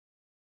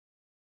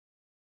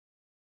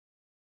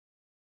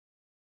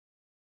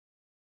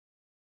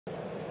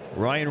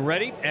Ryan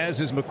ready, as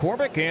is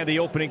McCormick, and the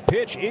opening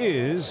pitch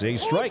is a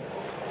strike.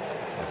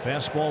 A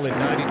fastball at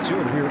 92,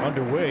 and we're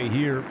underway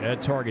here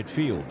at Target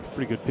Field.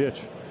 Pretty good pitch.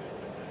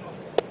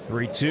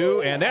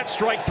 3-2, and that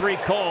strike three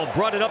call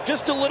brought it up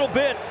just a little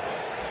bit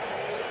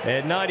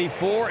at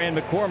 94, and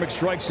McCormick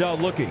strikes out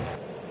looking.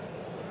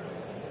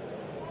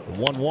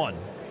 1-1.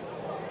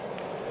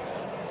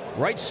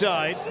 Right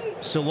side,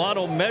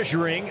 Solano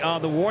measuring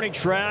on the warning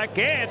track,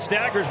 and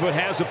staggers but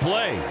has a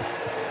play.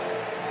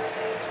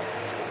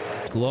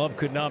 Glove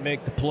could not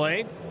make the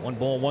play. 1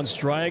 ball, 1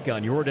 strike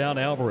on Yordan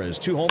Alvarez.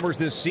 2 homers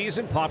this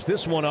season. Pops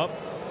this one up.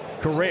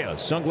 Correa,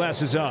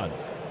 sunglasses on.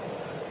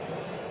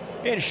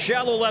 In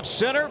shallow left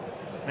center,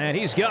 and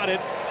he's got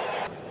it.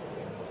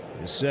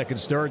 His second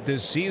start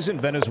this season,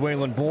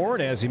 Venezuelan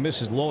born, as he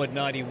misses low at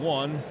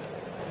 91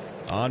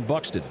 on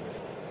Buxton.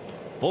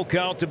 Full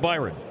count to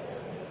Byron.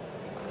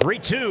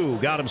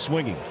 3-2, got him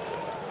swinging.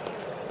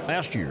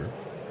 Last year,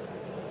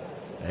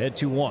 ahead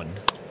 2-1,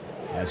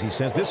 as he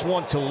sends this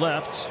one to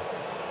left.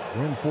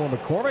 Room for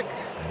McCormick,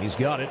 and he's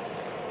got it.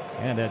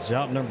 And that's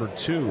out number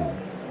 2.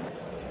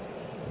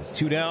 With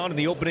 2 down in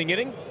the opening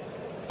inning.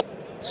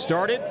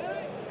 Started,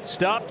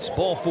 stopped,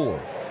 ball 4.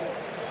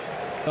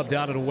 Up,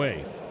 down, and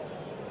away.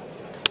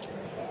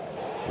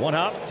 1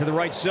 hop to the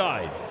right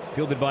side.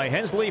 Fielded by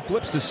Hensley,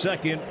 flips to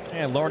second,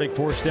 and Lardick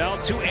forced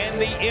out to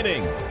end the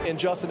inning. And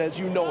Justin, as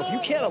you know, if you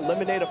can't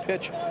eliminate a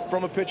pitch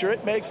from a pitcher,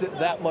 it makes it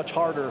that much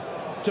harder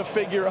to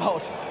figure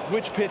out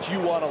which pitch you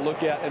want to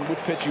look at and which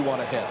pitch you want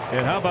to hit.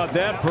 And how about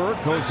that perk?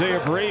 Jose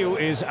Abreu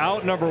is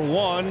out number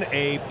 1,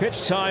 a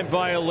pitch time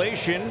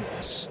violation.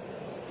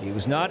 He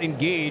was not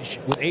engaged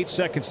with 8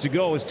 seconds to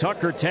go as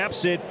Tucker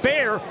taps it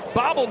fair.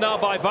 Bobbled now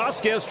by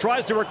Vasquez,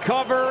 tries to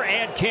recover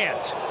and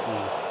can't.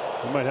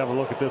 We might have a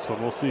look at this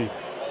one. We'll see.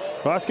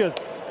 Vasquez.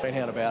 Right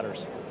hand of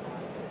batters.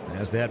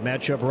 Has that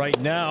matchup right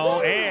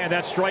now, and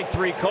that strike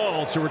 3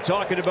 called. So we're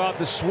talking about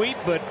the sweep,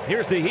 but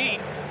here's the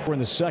heat. We're in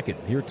the second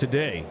here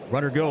today.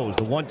 Runner goes,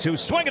 the 1-2,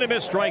 swing and a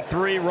miss, strike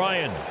 3.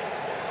 Ryan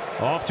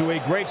off to a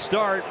great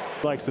start.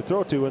 Likes to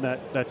throw to, and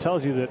that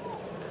tells you that.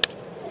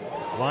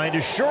 Line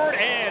to short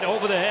and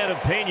over the head of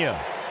Pena.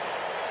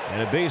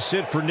 And a base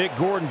hit for Nick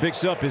Gordon,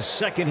 picks up his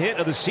 2nd hit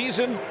of the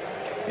season.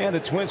 And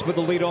the Twins put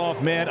the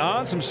leadoff man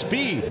on some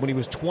speed when he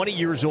was 20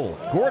 years old.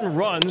 Gordon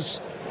runs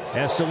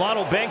as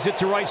Solano bangs it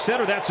to right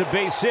center. That's a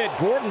base hit.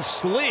 Gordon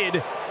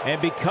slid,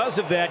 and because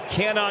of that,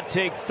 cannot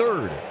take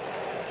third.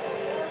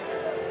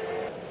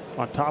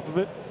 On top of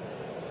it.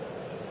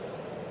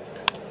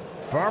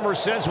 Farmer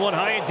sends one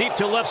high and deep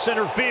to left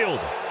center field.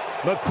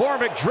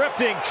 McCormick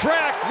drifting,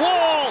 track,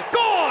 wall,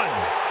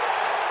 gone!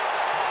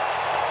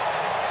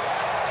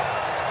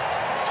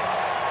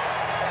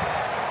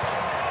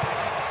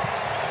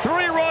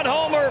 Three-run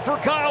homer for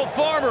Kyle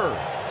Farmer.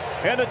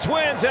 And the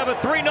Twins have a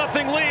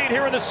 3-0 lead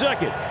here in the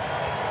second.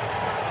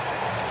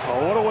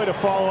 Oh, what a way to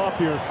follow up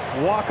your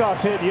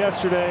walk-off hit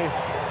yesterday.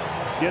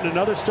 Getting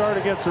another start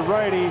against the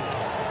righty.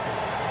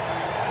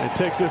 And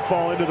takes this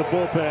ball into the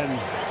bullpen.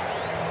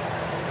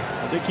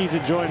 I think he's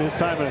enjoying his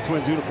time in a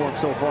Twins uniform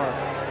so far.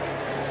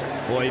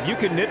 Boy, if you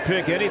can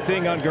nitpick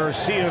anything on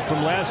Garcia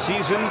from last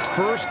season,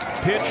 first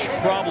pitch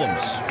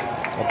problems.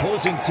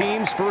 Opposing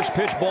teams, first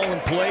pitch ball in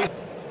play.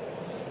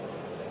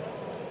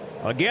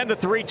 Again, the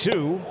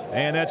 3-2,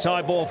 and that's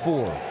high ball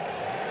 4.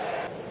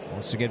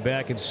 Once again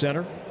back in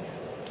center.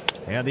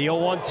 And the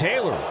 0-1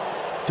 Taylor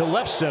to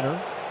left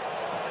center.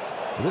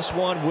 This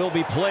one will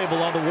be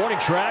playable on the warning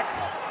track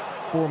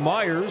for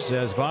Myers,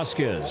 as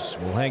Vasquez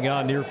will hang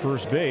on near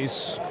first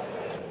base.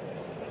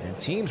 And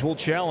teams will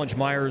challenge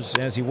Myers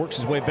as he works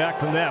his way back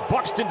from that.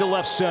 Buxton to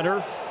left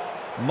center.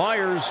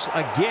 Myers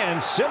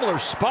again, similar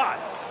spot.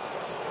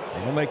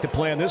 And he'll make the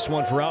play on this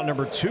one for out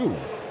number 2.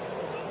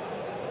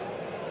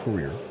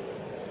 Career.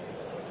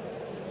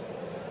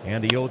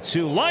 And the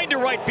 0-2 line to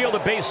right field, a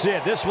base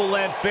hit. This will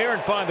land fair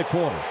and find the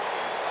corner.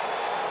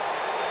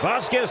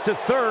 Vasquez to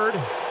third.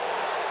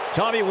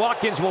 Tommy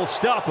Watkins will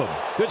stop him.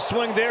 Good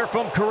swing there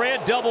from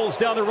Correa, doubles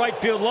down the right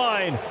field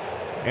line.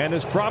 And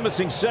this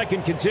promising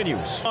second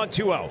continues. On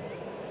 2 out.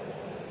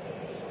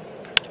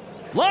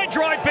 Line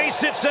drive,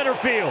 base hit center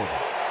field.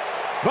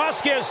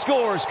 Vasquez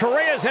scores.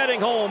 Correa's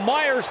heading home.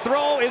 Myers'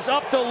 throw is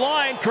up the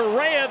line.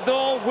 Correa,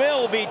 though,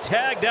 will be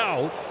tagged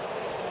out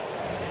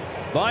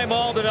by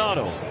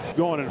Maldonado.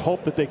 Going and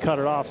hope that they cut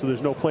it off so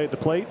there's no play at the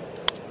plate.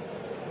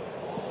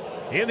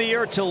 In the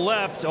air to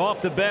left,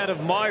 off the bat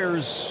of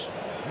Myers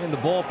in the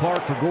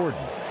ballpark for Gordon.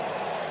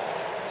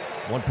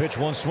 1 pitch,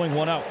 1 swing,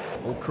 1 out.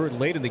 Occurred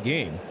late in the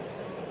game.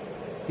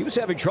 He was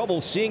having trouble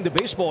seeing the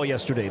baseball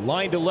yesterday.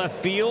 Line to left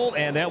field,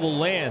 and that will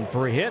land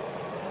for a hit.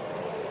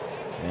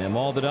 And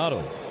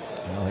Maldonado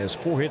now has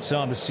 4 hits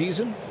on the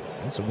season.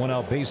 That's a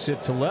 1-out base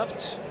hit to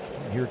left.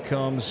 And here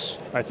comes.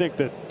 I think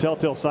the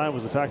telltale sign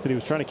was the fact that he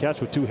was trying to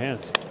catch with 2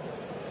 hands.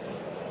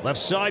 Left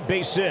side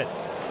base hit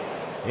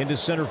into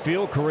center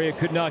field. Correa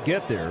could not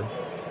get there.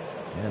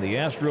 And the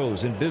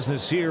Astros in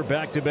business here.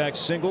 Back-to-back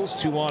singles.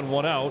 2 on,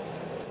 1 out.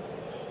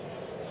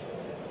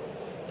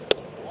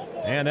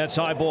 And that's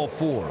high ball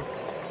 4.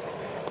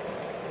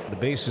 The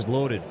base is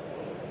loaded.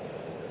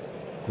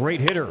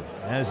 Great hitter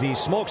as he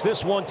smokes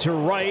this one to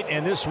right,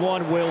 and this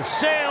one will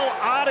sail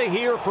out of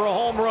here for a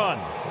home run.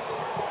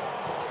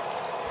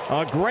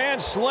 A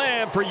grand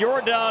slam for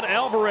Yordan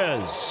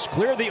Alvarez.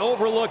 Cleared the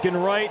overlook in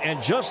right,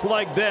 and just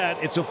like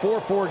that, it's a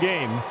 4-4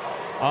 game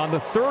on the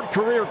third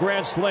career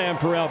grand slam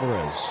for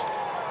Alvarez.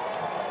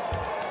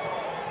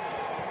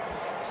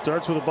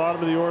 Starts with the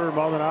bottom of the order.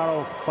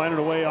 Maldonado finding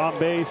a way on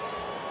base,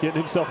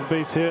 getting himself a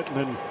base hit, and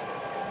then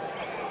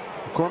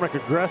McCormick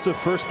aggressive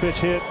first pitch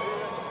hit.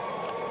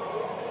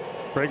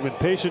 Bregman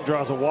patient,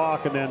 draws a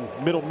walk, and then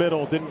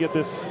middle. Didn't get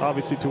this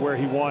obviously to where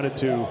he wanted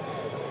to.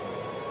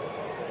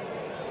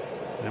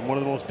 And one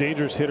of the most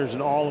dangerous hitters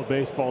in all of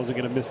baseball isn't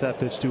going to miss that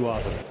pitch too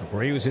often.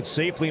 Abreu was hit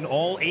safely in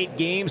all 8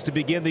 games to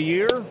begin the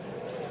year.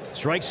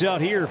 Strikes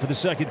out here for the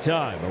second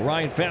time. A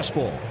Ryan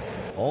fastball.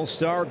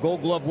 All-Star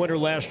Gold Glove winner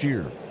last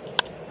year.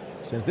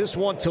 Sends this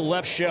one to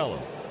left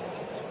shallow.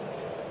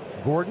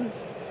 Gordon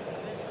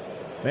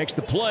makes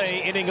the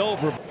play, inning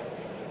over.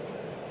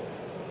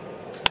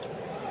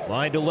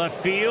 Line to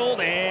left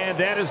field, and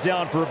that is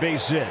down for a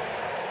base hit.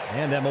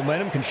 And that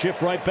momentum can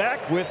shift right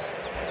back with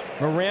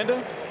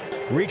Miranda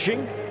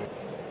reaching.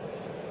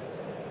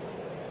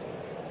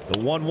 The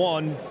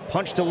 1-1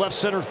 punch to left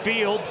center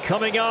field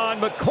coming on.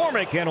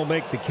 McCormick, and will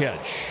make the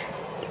catch.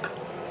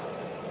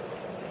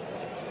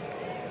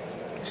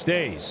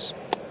 Stays.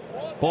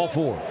 Ball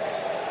 4.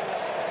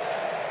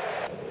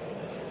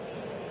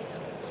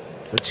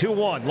 The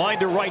 2-1 line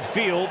to right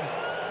field,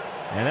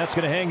 and that's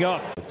going to hang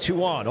up.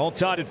 2 on, all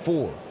tied at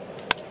 4.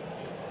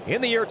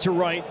 In the air to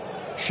right,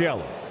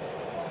 shallow.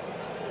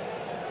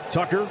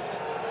 Tucker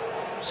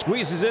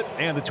squeezes it,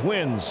 and the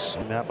Twins.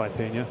 And that by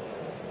Pena.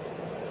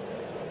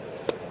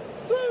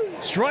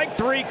 Strike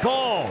 3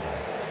 called.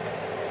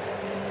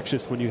 It's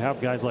just when you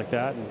have guys like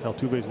that, and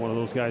Altuve is one of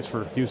those guys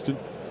for Houston.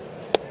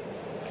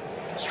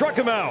 Struck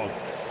him out.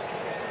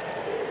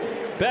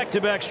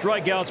 Back-to-back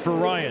strikeouts for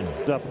Ryan.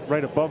 Up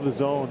right above the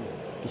zone.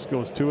 Just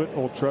goes to it,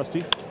 old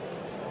trusty.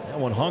 That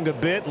one hung a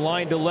bit,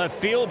 line to left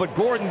field, but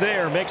Gordon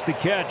there makes the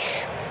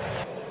catch.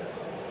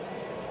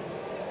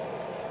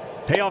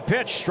 Payoff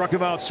pitch, struck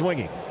him out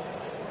swinging.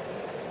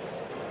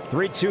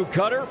 3-2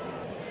 cutter.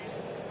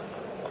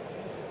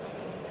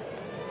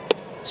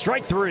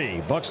 Strike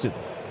 3, Buxton.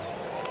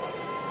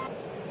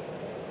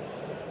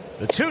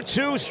 The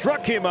 2-2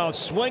 struck him out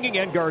swinging,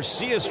 and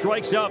Garcia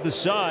strikes out the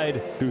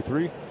side.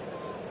 2-3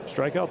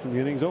 strikeouts, and the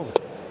inning's over.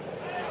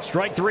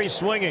 Strike 3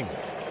 swinging.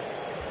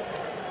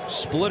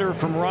 Splitter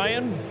from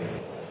Ryan.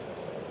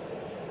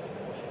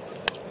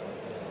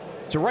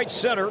 To right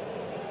center,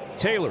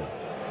 Taylor.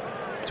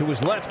 To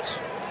his left,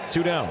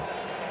 2 down.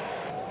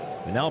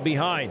 And now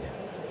behind.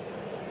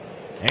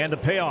 And the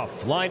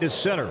payoff, line to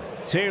center.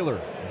 Taylor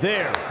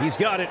there, he's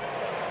got it.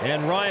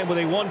 And Ryan with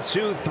a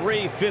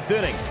 1-2-3 fifth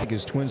inning.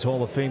 His Twins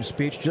Hall of Fame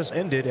speech just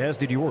ended, as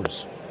did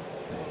yours.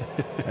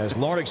 As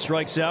Larnach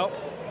strikes out,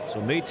 so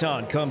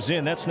Maton comes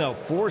in. That's now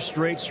 4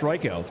 straight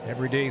strikeouts.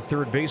 Everyday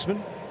third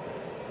baseman.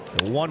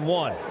 The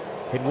 1-1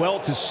 hit well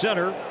to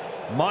center.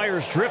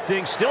 Myers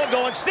drifting, still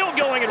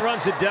going, and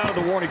runs it down to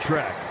the warning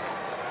track.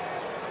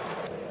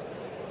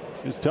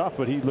 It was tough,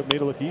 but he made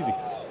it look easy.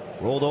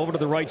 Rolled over to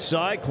the right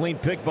side, clean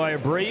pick by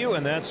Abreu,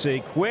 and that's a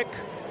quick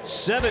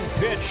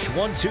 7-pitch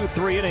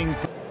 1-2-3 inning.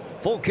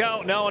 Full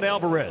count now on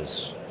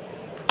Alvarez.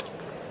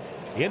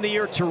 In the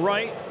air to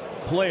right,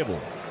 playable.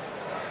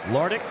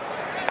 Larnach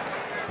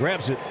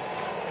grabs it,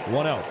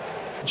 1 out.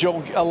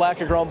 Joe, a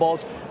lack of ground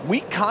balls.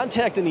 Weak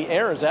contact in the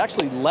air is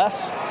actually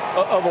less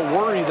of a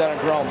worry than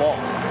a ground ball.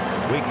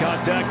 Weak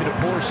contact and a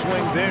poor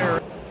swing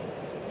there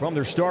from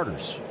their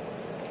starters.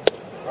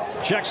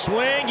 Check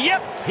swing.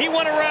 Yep, he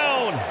went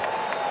around.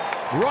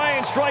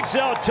 Ryan strikes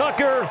out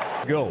Tucker.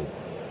 Go.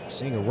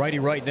 Seeing a righty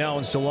right now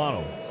in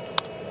Solano.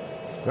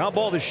 Ground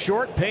ball to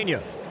short.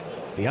 Pena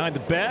behind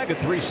the bag. A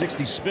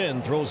 360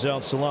 spin throws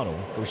out Solano.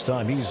 First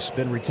time he's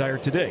been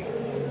retired today.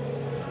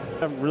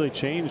 Haven't really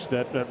changed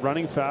that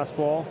running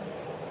fastball.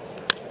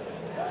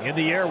 In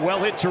the air,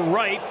 well hit to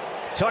right.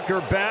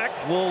 Tucker back,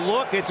 will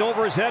look. It's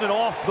over his head and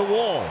off the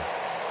wall.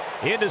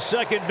 Into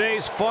second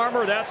base,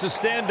 Farmer. That's a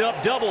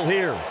stand-up double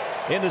here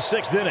in the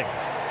 6th inning.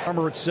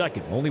 Farmer at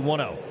second, only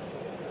 1 out.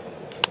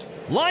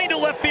 Line to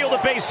left field,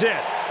 a base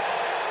hit.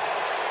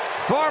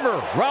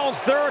 Farmer rounds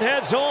third,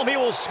 heads home. He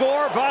will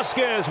score.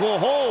 Vasquez will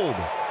hold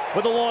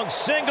with a long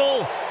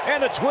single,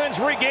 and the Twins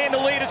regain the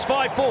lead. It's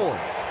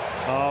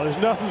 5-4. There's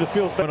nothing that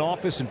feels better. An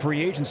office and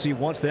free agency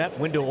once that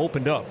window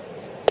opened up.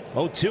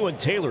 0-2, and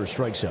Taylor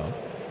strikes out.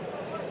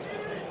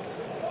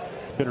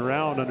 Been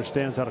around,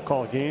 understands how to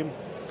call a game.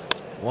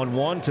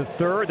 1-1 to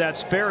third.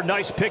 That's fair.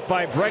 Nice pick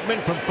by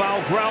Bregman from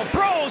foul ground.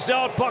 Throws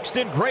out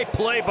Buxton. Great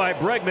play by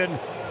Bregman.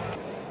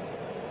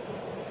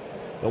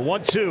 The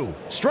 1-2.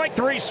 Strike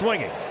 3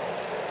 swinging.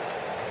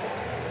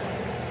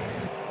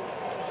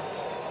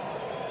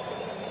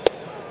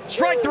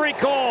 Strike 3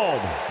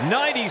 called.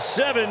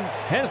 97.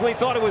 Hensley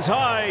thought it was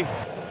high.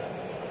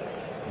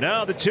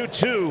 Now the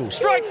 2-2.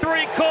 Strike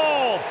 3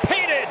 called.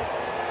 Painted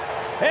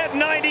at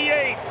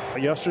 98.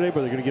 Yesterday,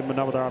 but they're going to give him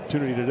another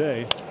opportunity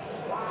today.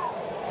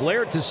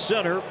 Flared to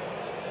center.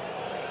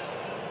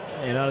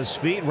 And on his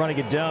feet, running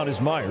it down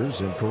is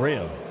Myers and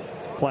Correa.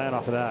 Playing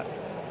off of that.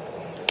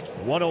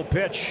 1-0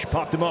 pitch,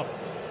 popped him up.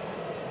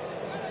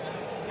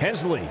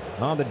 Hensley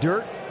on the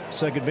dirt.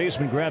 Second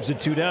baseman grabs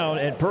it 2 down.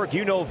 And Perk,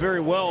 you know very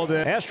well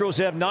the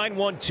Astros have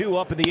 9-1-2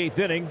 up in the 8th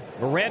inning.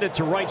 Miranda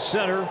to right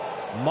center.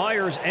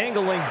 Myers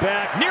angling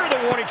back near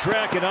the warning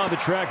track, and on the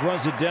track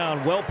runs it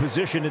down. Well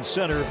positioned in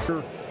center.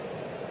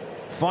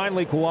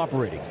 Finally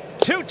cooperating.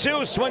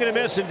 2-2, swing and a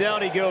miss, and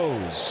down he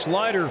goes.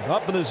 Slider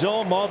up in the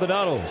zone.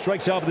 Maldonado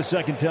strikes out for the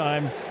second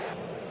time.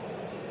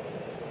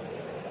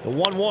 The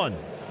 1-1.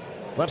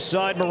 Left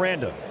side,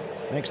 Miranda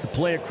makes the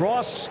play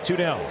across. 2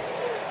 down.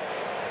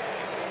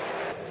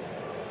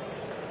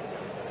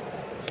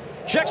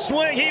 Check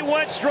swing, he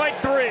went, strike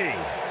 3.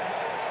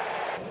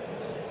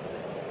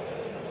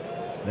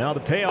 Now the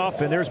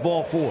payoff, and there's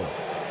ball 4.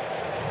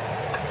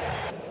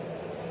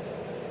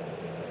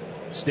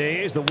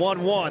 Stays the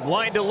 1-1,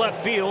 line to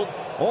left field.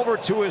 Over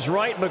to his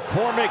right,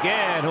 McCormick,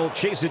 and he'll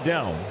chase it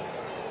down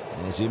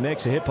as he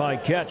makes a hip-high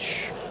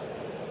catch.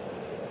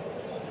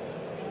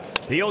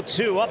 The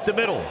 0-2 up the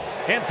middle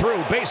and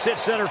through, base hit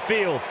center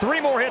field. 3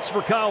 more hits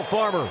for Kyle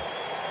Farmer.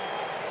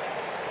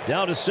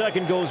 Down to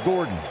second goes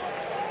Gordon.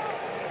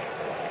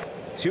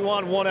 2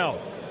 on, 1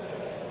 out.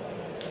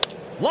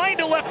 Line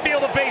to left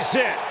field, a base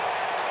hit.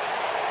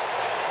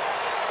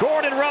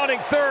 Gordon rounding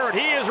third.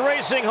 He is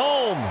racing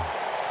home.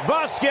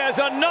 Vasquez,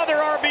 another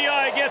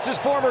RBI against his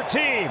former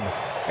team.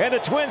 And the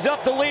Twins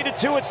up the lead at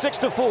 2 at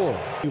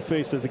 6-4. You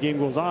face as the game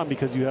goes on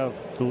because you have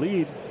the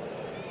lead.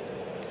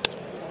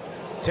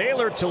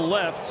 Taylor to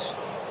left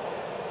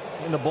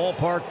in the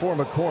ballpark for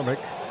McCormick.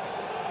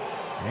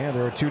 And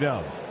there are 2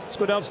 down. Let's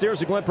go downstairs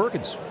to Glenn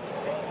Perkins.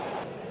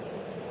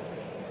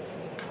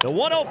 The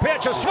 1-0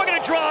 pitch, a swing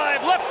and a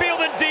drive, left field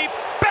and deep.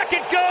 Back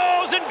it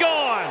goes and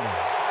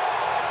gone.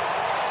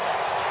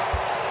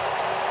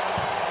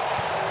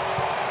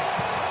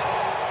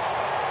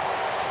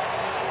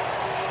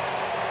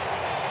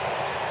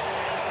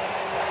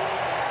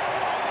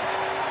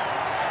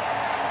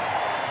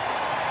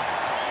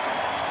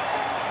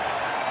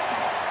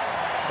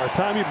 By the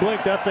time you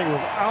blinked, that thing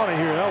was out of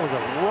here. That was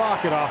a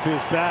rocket off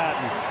his bat.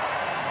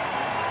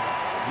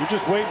 And you're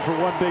just waiting for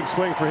one big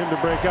swing for him to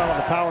break out on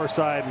the power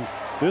side. And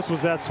this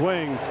was that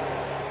swing.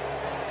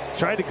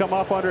 Tried to come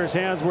up under his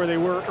hands where they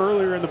were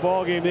earlier in the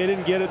ball game. They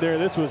didn't get it there.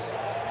 This was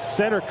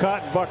center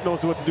cut, and Buck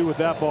knows what to do with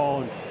that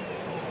ball. And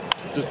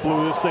just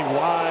blew this thing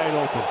wide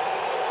open.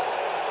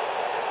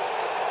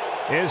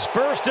 His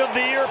first of the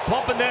year,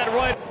 pumping that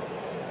right.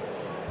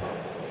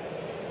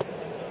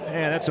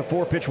 And that's a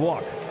 4-pitch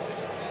walk.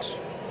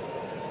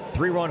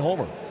 3-run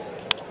homer.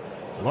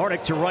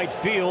 Larnach to right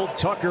field.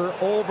 Tucker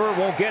over,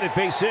 won't get it,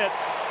 base hit.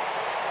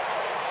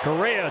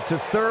 Correa to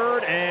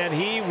third, and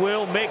he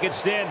will make it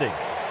standing.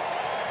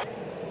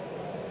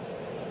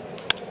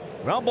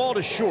 Ground ball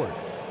to short.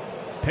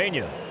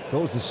 Pena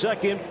goes to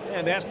second,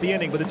 and that's the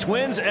inning. But the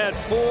Twins at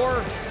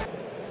 4.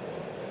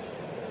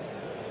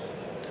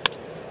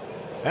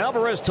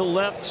 Alvarez to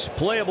left,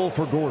 playable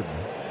for Gordon.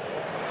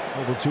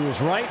 Over to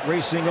his right,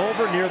 racing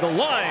over near the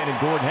line,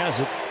 and Gordon has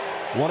it.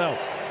 1 out.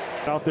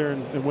 Out there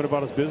and went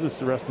about his business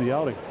the rest of the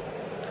outing.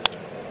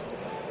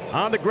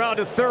 On the ground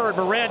to third,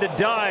 Miranda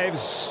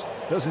dives.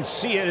 Doesn't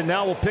see it, and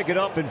now will pick it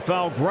up in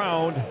foul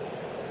ground.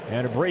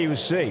 And Abreu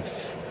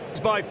safe.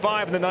 It's by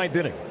 5 in the 9th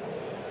inning.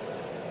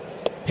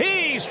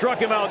 He struck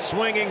him out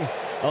swinging.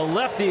 A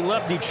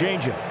lefty-lefty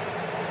changeup.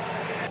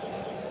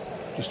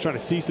 Just trying to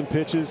see some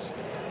pitches.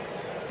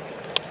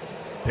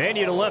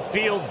 Pena to left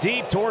field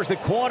deep towards the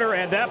corner,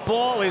 and that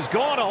ball is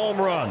gone, a home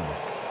run.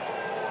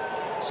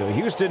 So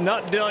Houston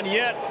not done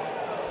yet.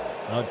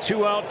 A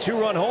 2-out,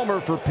 2-run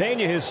homer for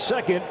Pena, his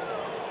second.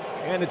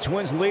 And the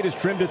Twins' lead is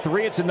trimmed to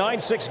 3. It's a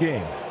 9-6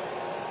 game.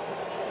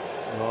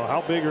 Well,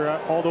 how big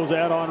are all those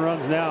add-on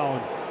runs now?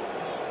 And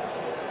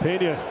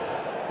Pena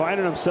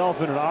finding himself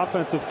in an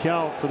offensive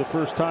count for the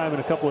first time in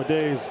a couple of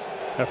days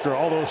after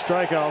all those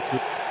strikeouts.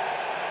 But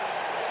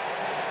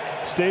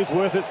stays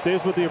with it,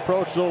 stays with the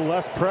approach. A little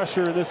less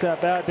pressure in this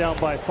at-bat, down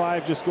by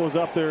 5. Just goes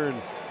up there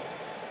and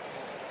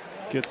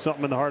gets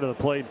something in the heart of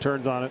the plate and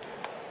turns on it.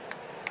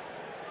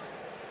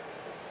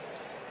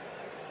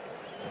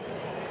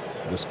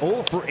 Was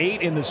 0 for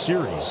 8 in the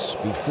series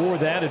before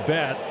that at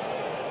bat.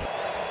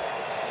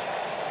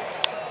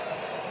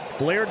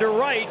 Flared to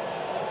right.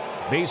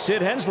 Base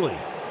hit Hensley.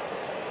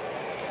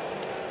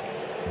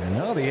 And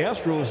now the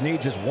Astros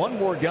need just one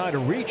more guy to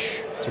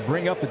reach to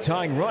bring up the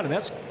tying run, and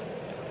that's.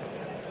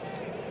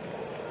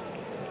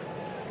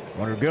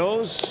 Runner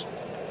goes.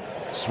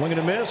 Swing and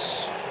a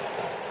miss.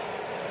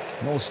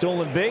 No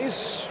stolen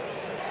base.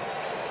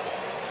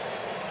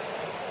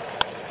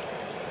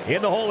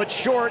 In the hole, it's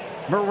short.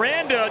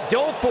 Miranda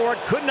dove for it,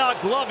 could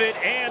not glove it,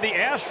 and the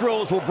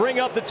Astros will bring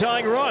up the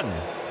tying run.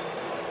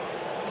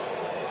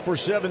 For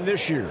 7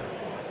 this year.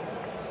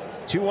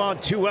 2 on,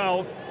 2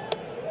 out.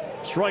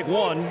 Strike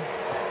 1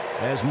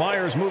 as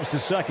Myers moves to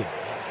second.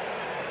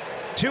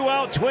 2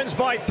 out, Twins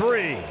by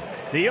 3.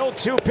 The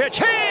 0-2 pitch.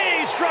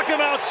 Hey! Struck him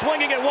out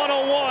swinging at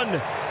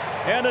 101.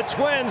 And the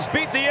Twins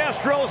beat the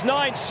Astros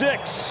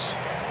 9-6.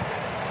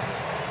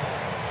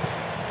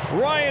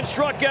 Ryan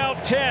struck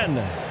out 10.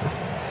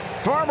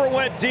 Farmer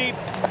went deep.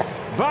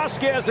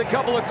 Vasquez a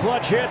couple of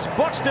clutch hits.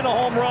 Buxton a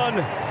home run.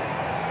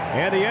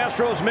 And the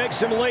Astros make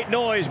some late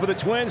noise, but the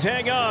Twins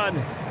hang on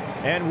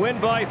and win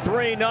by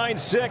 3,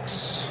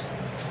 9-6.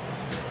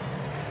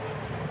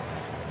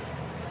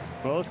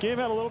 Well, this game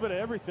had a little bit of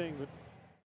everything, but